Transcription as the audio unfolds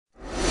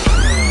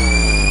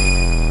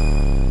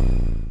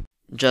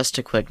Just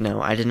a quick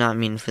note, I did not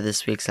mean for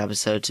this week's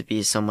episode to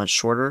be so much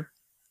shorter.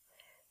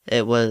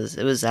 It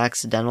was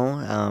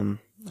accidental.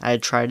 I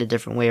had tried a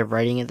different way of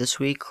writing it this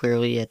week.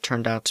 Clearly, it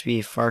turned out to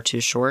be far too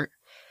short.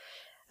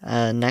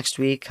 Next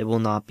week, it will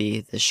not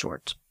be this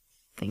short.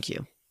 Thank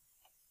you.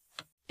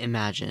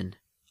 Imagine,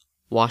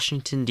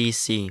 Washington,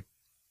 D.C.,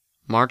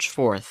 March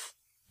 4th,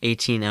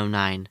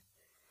 1809.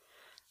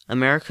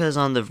 America is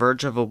on the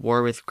verge of a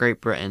war with Great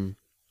Britain.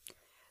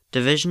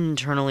 Division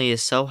internally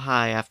is so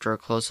high after a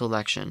close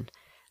election.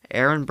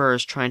 Aaron Burr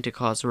is trying to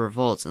cause a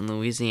revolt in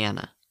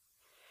Louisiana.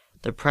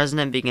 The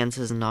president begins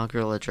his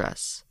inaugural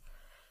address.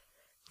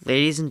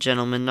 Ladies and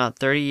gentlemen, not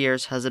 30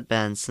 years has it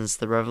been since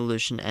the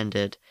revolution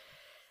ended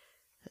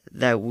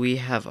that what we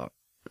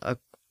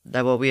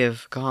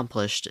have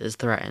accomplished is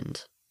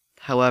threatened.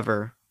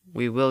 However,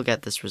 we will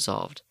get this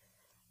resolved.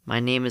 My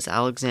name is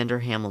Alexander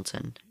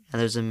Hamilton,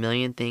 and there's a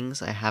million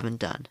things I haven't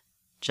done.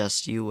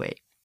 Just you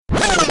wait.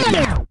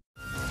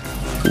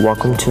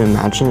 Welcome to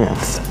Imagine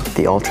If,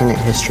 the alternate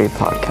history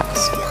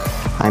podcast.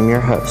 I'm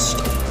your host,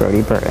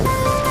 Brody Burton.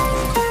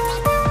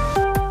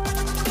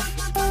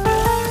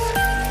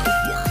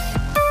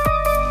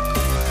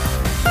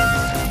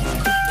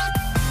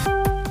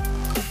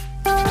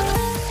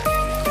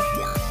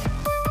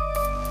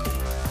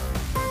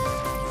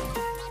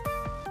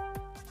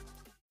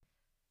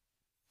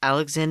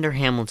 Alexander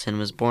Hamilton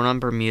was born on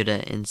Bermuda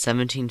in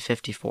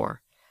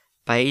 1754.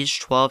 By age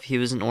 12, he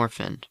was an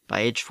orphan. By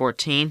age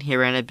 14, he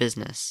ran a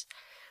business.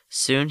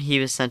 Soon, he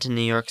was sent to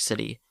New York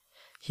City.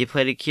 He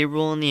played a key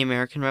role in the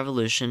American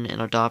Revolution and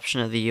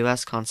adoption of the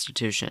U.S.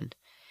 Constitution.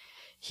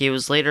 He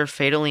was later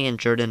fatally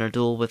injured in a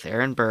duel with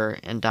Aaron Burr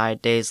and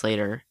died days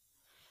later.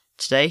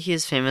 Today, he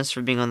is famous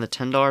for being on the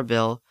 $10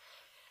 bill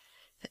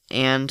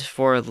and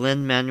for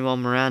Lin-Manuel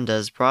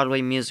Miranda's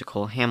Broadway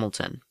musical,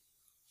 Hamilton.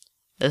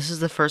 This is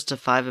the first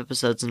of 5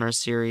 episodes in our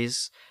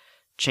series,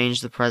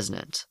 Change the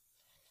President.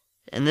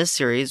 In this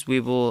series, we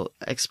will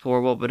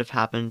explore what would have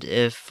happened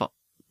if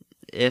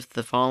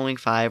the following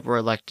 5 were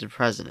elected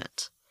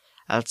president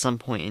at some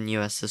point in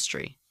U.S.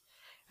 history: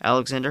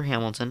 Alexander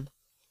Hamilton,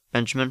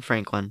 Benjamin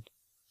Franklin,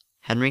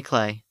 Henry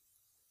Clay,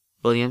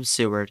 William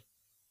Seward,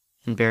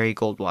 and Barry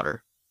Goldwater.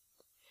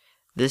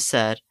 This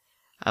said,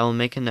 I will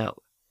make a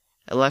note.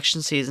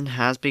 Election season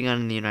has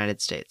begun in the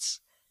United States.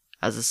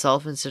 As a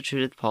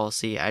self-instituted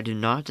policy, I do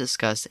not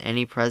discuss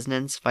any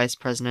presidents, vice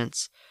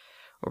presidents,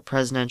 or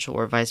presidential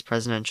or vice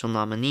presidential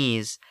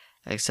nominees,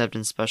 except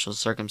in special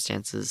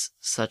circumstances,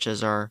 such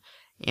as our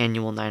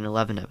annual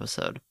 9/11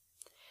 episode.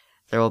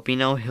 There will be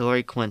no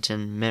Hillary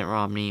Clinton, Mitt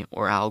Romney,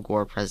 or Al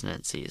Gore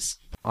presidencies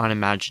on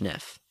Imagine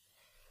If.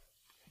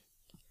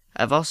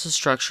 I've also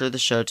structured the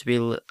show to be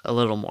a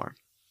little more.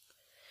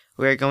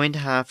 We are going to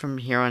have from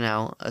here on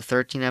out a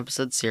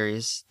 13-episode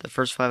series. The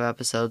first 5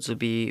 episodes will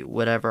be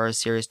whatever our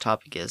series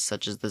topic is,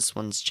 such as this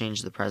one's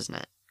Change the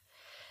President.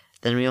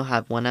 Then we will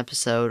have 1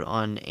 episode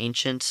on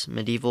ancient,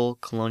 medieval,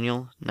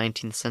 colonial,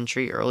 19th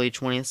century, early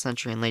 20th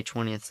century, and late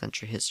 20th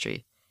century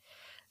history.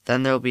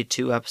 Then there will be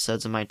 2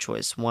 episodes of my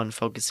choice, one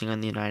focusing on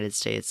the United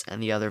States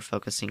and the other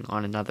focusing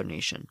on another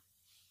nation.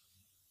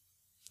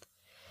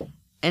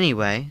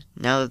 Anyway,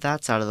 now that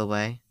that's out of the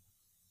way,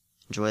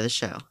 enjoy the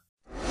show.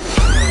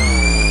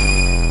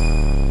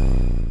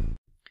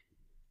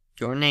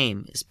 Your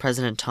name is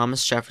President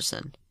Thomas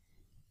Jefferson.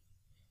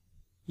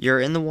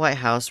 You're in the White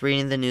House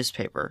reading the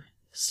newspaper.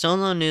 Still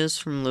no news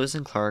from Lewis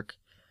and Clark,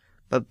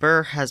 but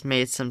Burr has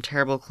made some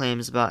terrible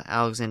claims about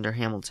Alexander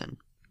Hamilton.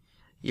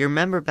 You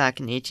remember back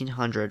in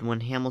 1800 when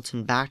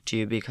Hamilton backed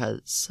you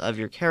because of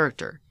your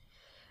character.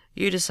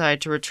 You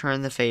decide to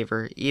return the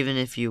favor even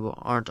if you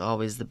aren't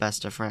always the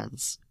best of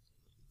friends.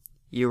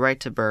 You write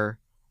to Burr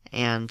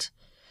and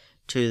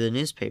to the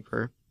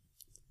newspaper,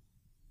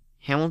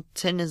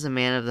 Hamilton is a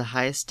man of the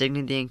highest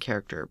dignity and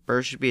character.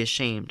 Burr should be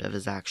ashamed of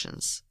his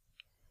actions.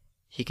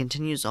 He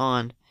continues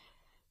on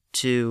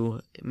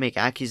to make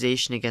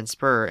accusation against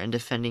Burr and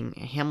defending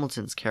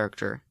Hamilton's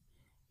character,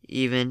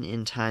 even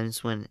in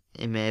times when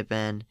it may have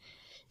been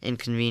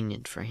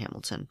inconvenient for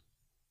Hamilton.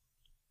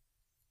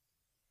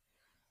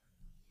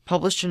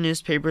 Published in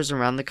newspapers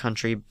around the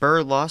country,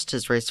 Burr lost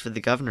his race for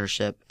the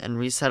governorship and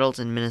resettled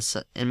in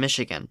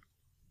Michigan.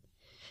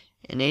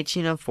 In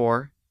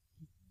 1804,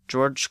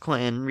 George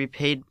Clinton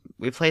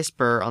replaced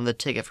Burr on the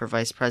ticket for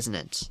vice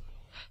president.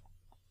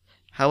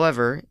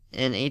 However,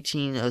 in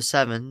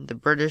 1807, the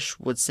British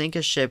would sink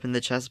a ship in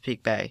the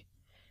Chesapeake Bay.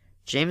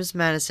 James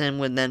Madison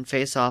would then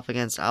face off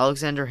against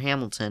Alexander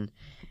Hamilton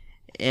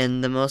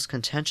in the most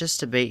contentious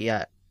debate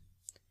yet.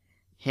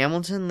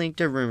 Hamilton leaked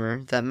a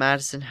rumor that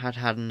Madison had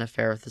had an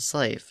affair with a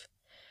slave.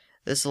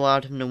 This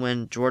allowed him to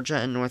win Georgia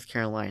and North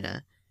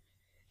Carolina.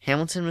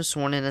 Hamilton was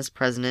sworn in as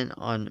president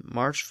on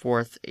March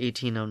 4th,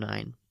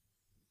 1809.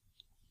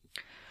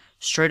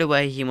 Straight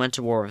away, he went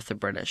to war with the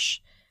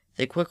British.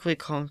 They quickly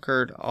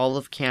conquered all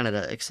of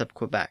Canada except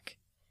Quebec.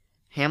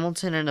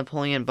 Hamilton and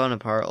Napoleon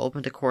Bonaparte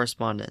opened a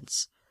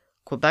correspondence.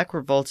 Quebec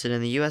revolted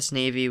and the U.S.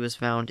 Navy was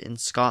found in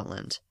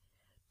Scotland.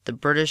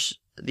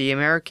 The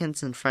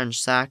Americans and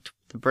French sacked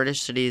the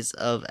British cities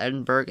of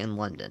Edinburgh and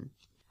London.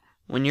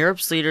 When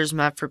Europe's leaders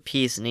met for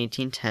peace in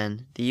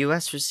 1810, the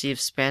U.S. received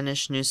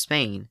Spanish New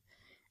Spain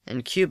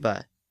and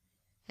Cuba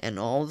and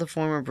all the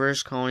former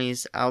British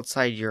colonies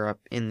outside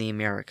Europe in the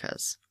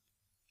Americas.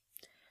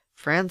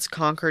 France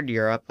conquered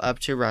Europe up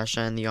to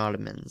Russia and the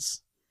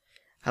Ottomans.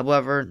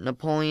 However,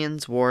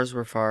 Napoleon's wars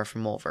were far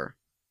from over.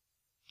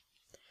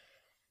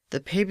 The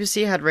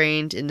papacy had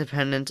reigned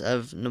independent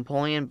of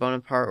Napoleon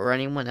Bonaparte or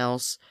anyone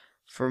else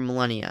for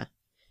millennia.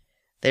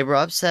 They were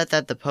upset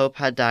that the Pope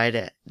had died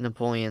at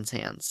Napoleon's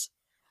hands.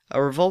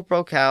 A revolt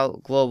broke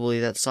out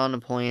globally that saw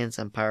Napoleon's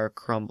empire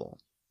crumble.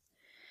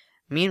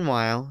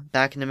 Meanwhile,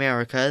 back in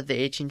America, the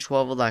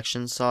 1812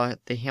 election saw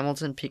the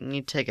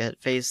Hamilton-Pinckney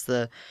ticket face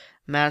the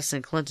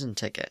Madison-Clinton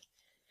ticket.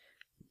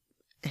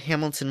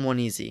 Hamilton won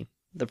easy.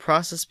 The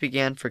process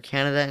began for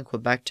Canada and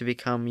Quebec to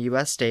become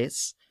U.S.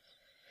 states,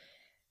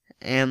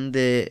 and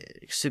the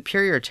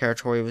Superior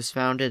Territory was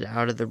founded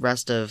out of the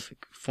rest of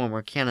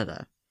former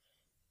Canada.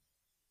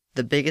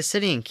 The biggest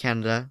city in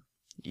Canada,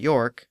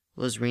 York,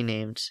 was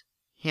renamed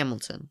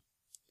Hamilton.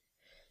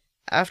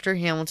 After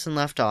Hamilton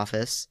left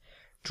office,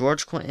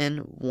 George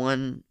Clinton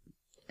won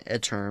a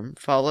term,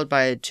 followed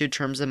by 2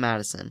 terms of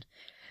Madison.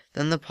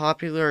 Then the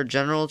popular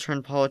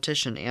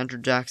general-turned-politician Andrew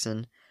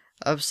Jackson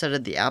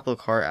upsetted the apple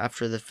cart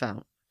after the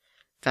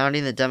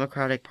founding the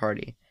Democratic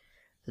Party.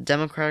 The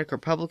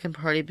Democratic-Republican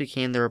Party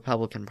became the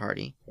Republican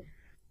Party.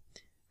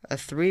 A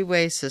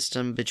three-way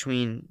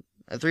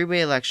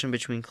election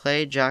between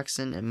Clay,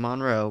 Jackson, and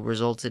Monroe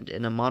resulted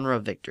in a Monroe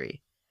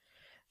victory.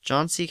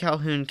 John C.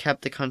 Calhoun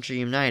kept the country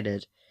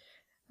united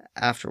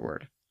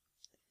afterward.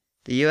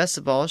 The U.S.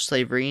 abolished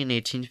slavery in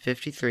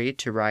 1853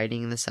 to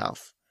rioting in the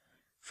South.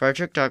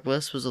 Frederick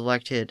Douglass was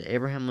elected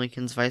Abraham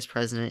Lincoln's vice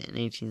president in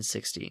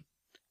 1860.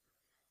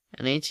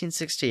 In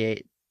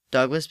 1868,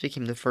 Douglass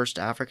became the first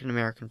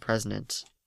African-American president